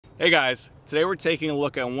Hey guys, today we're taking a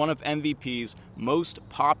look at one of MVP's most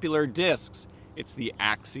popular discs. It's the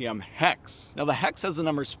Axiom Hex. Now the Hex has the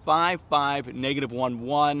numbers 55,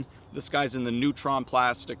 -11. This guy's in the neutron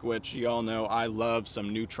plastic, which you all know I love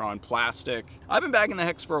some neutron plastic. I've been bagging the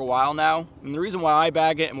Hex for a while now, and the reason why I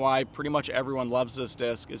bag it and why pretty much everyone loves this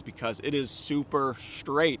disc is because it is super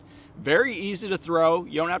straight. Very easy to throw.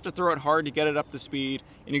 You don't have to throw it hard to get it up to speed,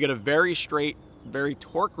 and you get a very straight, very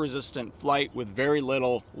torque resistant flight with very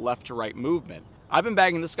little left to right movement. I've been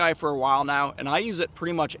bagging this guy for a while now, and I use it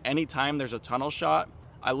pretty much anytime there's a tunnel shot.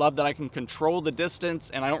 I love that I can control the distance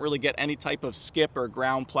and I don't really get any type of skip or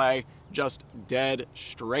ground play, just dead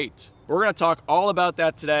straight. We're gonna talk all about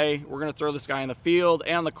that today. We're gonna throw this guy in the field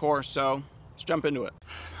and the course, so let's jump into it.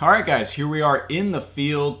 All right guys, here we are in the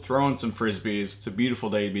field throwing some frisbees. It's a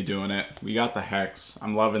beautiful day to be doing it. We got the Hex.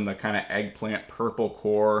 I'm loving the kind of eggplant purple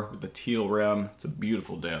core with the teal rim. It's a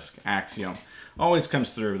beautiful disc. Axiom always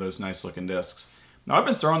comes through with those nice looking discs. Now I've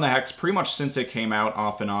been throwing the Hex pretty much since it came out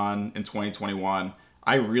off and on in 2021.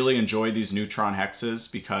 I really enjoy these neutron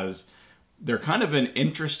Hexes because they're kind of an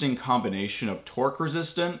interesting combination of torque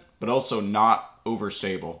resistant, but also not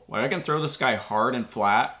overstable. Like I can throw this guy hard and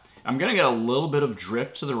flat. I'm gonna get a little bit of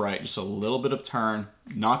drift to the right, just a little bit of turn,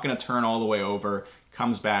 not gonna turn all the way over,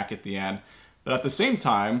 comes back at the end. But at the same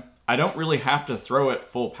time, I don't really have to throw it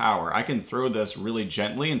full power. I can throw this really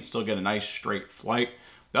gently and still get a nice straight flight.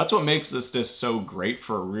 That's what makes this disc so great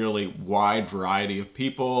for a really wide variety of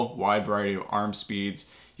people, wide variety of arm speeds.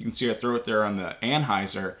 You can see I throw it there on the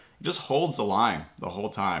Anheuser. It just holds the line the whole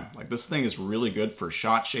time. Like this thing is really good for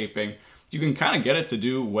shot shaping. You can kind of get it to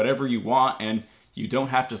do whatever you want and you don't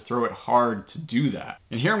have to throw it hard to do that.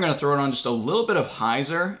 And here I'm gonna throw it on just a little bit of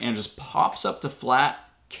hyzer and just pops up to flat,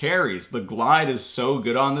 carries. The glide is so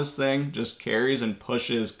good on this thing, just carries and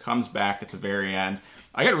pushes, comes back at the very end.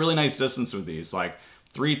 I get really nice distance with these, like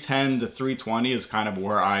 310 to 320 is kind of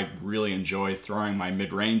where I really enjoy throwing my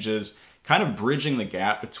mid-ranges, kind of bridging the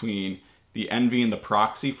gap between the Envy and the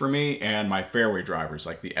Proxy for me and my fairway drivers,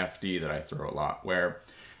 like the FD that I throw a lot, where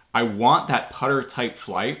I want that putter type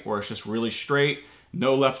flight where it's just really straight,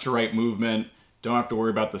 no left to right movement, don't have to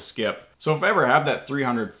worry about the skip. So if I ever have that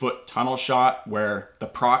 300-foot tunnel shot where the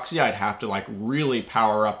Proxy I'd have to like really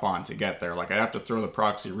power up on to get there, like I'd have to throw the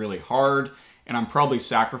Proxy really hard, and I'm probably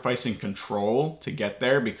sacrificing control to get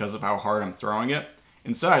there because of how hard I'm throwing it.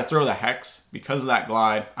 Instead I throw the Hex. Because of that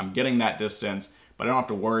glide, I'm getting that distance, but I don't have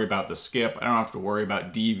to worry about the skip. I don't have to worry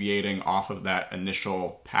about deviating off of that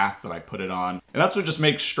initial path that I put it on. And that's what just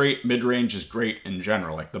makes straight mid-range is great in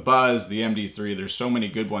general. Like the Buzz, the MD3, there's so many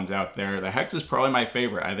good ones out there. The Hex is probably my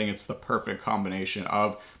favorite. I think it's the perfect combination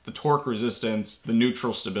of the torque resistance, the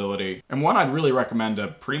neutral stability, and one I'd really recommend to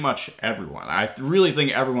pretty much everyone. I really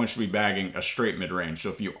think everyone should be bagging a straight mid-range. So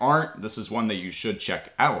if you aren't, this is one that you should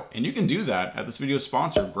check out. And you can do that at this video's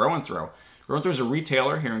sponsor, Grow and Throw. Grow and Throw is a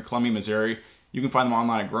retailer here in Columbia, Missouri. You can find them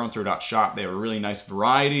online at growandthrow.shop. They have a really nice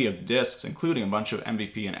variety of discs, including a bunch of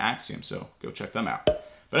MVP and Axiom, so go check them out.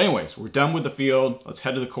 But anyways, we're done with the field. Let's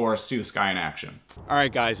head to the course, see this guy in action. All right,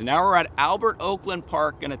 guys, now we're at Albert Oakland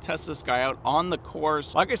Park, gonna test this guy out on the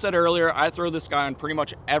course. Like I said earlier, I throw this guy on pretty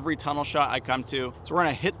much every tunnel shot I come to. So we're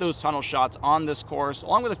gonna hit those tunnel shots on this course,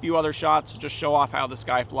 along with a few other shots to just show off how this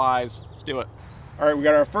guy flies. Let's do it. All right, we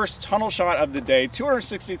got our first tunnel shot of the day,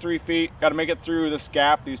 263 feet. Got to make it through this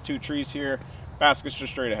gap, these two trees here. Basket's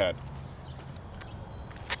just straight ahead.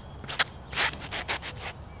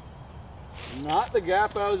 Not the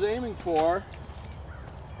gap I was aiming for.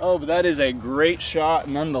 Oh, but that is a great shot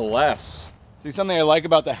nonetheless. See, something I like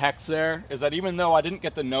about the Hex there is that even though I didn't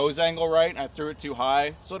get the nose angle right and I threw it too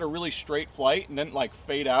high, so it had a really straight flight and didn't like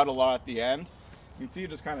fade out a lot at the end. You can see it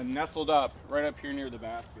just kind of nestled up right up here near the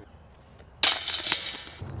basket.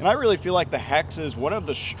 And I really feel like the Hex is one of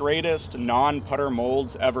the straightest non-putter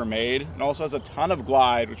molds ever made, and also has a ton of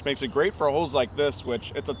glide, which makes it great for holes like this,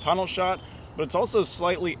 which it's a tunnel shot, but it's also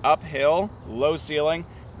slightly uphill, low ceiling.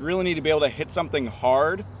 You really need to be able to hit something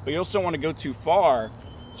hard, but you also don't want to go too far.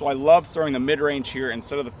 So I love throwing the mid-range here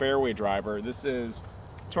instead of the fairway driver. This is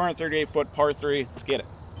 238-foot par 3. Let's get it.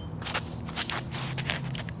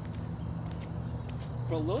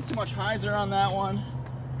 Put a little too much hyzer on that one.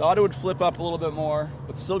 Thought it would flip up a little bit more,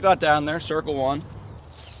 but still got down there, circle one.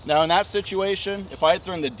 Now in that situation, if I had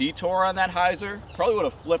thrown the detour on that hyzer, probably would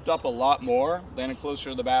have flipped up a lot more, landed closer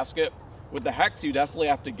to the basket. With the Hex, you definitely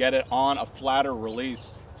have to get it on a flatter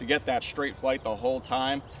release to get that straight flight the whole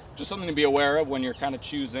time. Just something to be aware of when you're kind of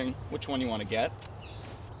choosing which one you want to get.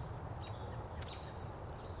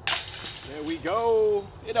 There we go.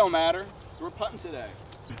 It don't matter, so we're putting today.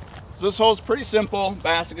 So this hole's pretty simple.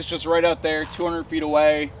 Basket is just right out there, 200 feet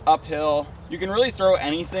away, uphill. You can really throw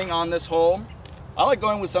anything on this hole. I like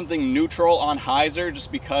going with something neutral on hyzer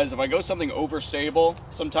just because if I go something overstable,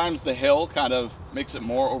 sometimes the hill kind of makes it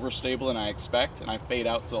more overstable than I expect and I fade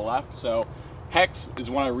out to the left. So hex is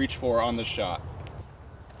what I reach for on this shot.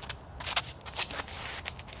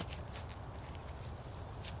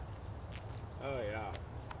 Oh yeah.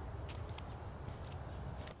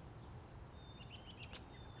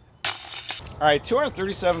 All right,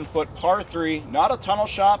 237 foot par 3, not a tunnel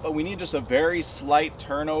shot, but we need just a very slight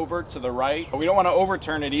turnover to the right. But we don't want to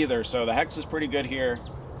overturn it either, so the hex is pretty good here.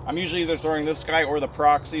 I'm usually either throwing this guy or the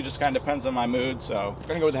proxy, just kind of depends on my mood, so I'm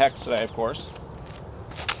gonna go with the hex today, of course.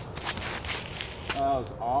 Oh, that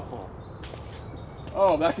was awful.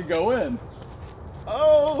 Oh, that could go in.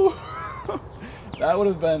 Oh, that would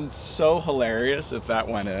have been so hilarious if that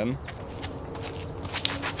went in.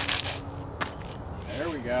 There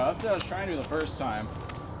we go. That's what I was trying to do the first time.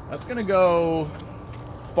 That's gonna go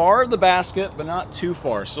far of the basket, but not too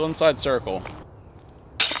far. Still inside circle.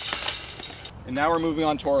 And now we're moving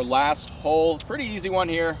on to our last hole. Pretty easy one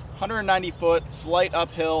here. 190 foot, slight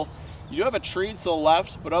uphill. You do have a tree to the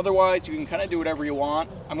left, but otherwise you can kind of do whatever you want.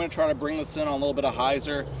 I'm gonna try to bring this in on a little bit of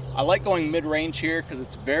hyzer. I like going mid-range here because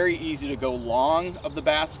it's very easy to go long of the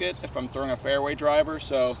basket if I'm throwing a fairway driver,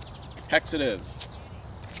 so hex it is.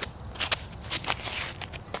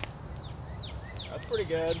 That's pretty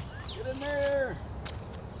good. Get in there.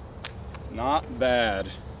 Not bad.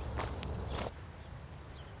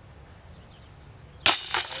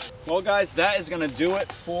 Well guys, that is gonna do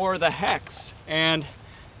it for the hex. And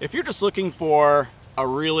if you're just looking for a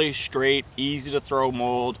really straight, easy to throw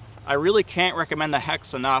mold, I really can't recommend the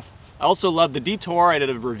hex enough. I also love the Detour. I did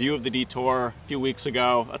a review of the Detour a few weeks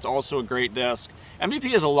ago. That's also a great disc.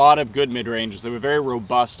 MVP has a lot of good mid-ranges. They have a very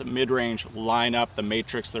robust mid-range lineup, the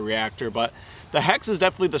Matrix, the Reactor, but the hex is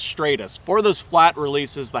definitely the straightest. For those flat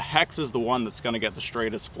releases, the hex is the one that's gonna get the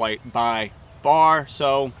straightest flight by far,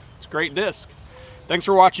 so it's a great disc. Thanks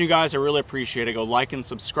for watching, you guys. I really appreciate it. Go like and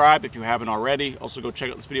subscribe if you haven't already. Also, go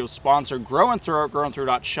check out this video's sponsor, Grow and Throw,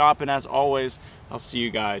 growandthrow.shop. And as always, I'll see you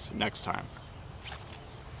guys next time.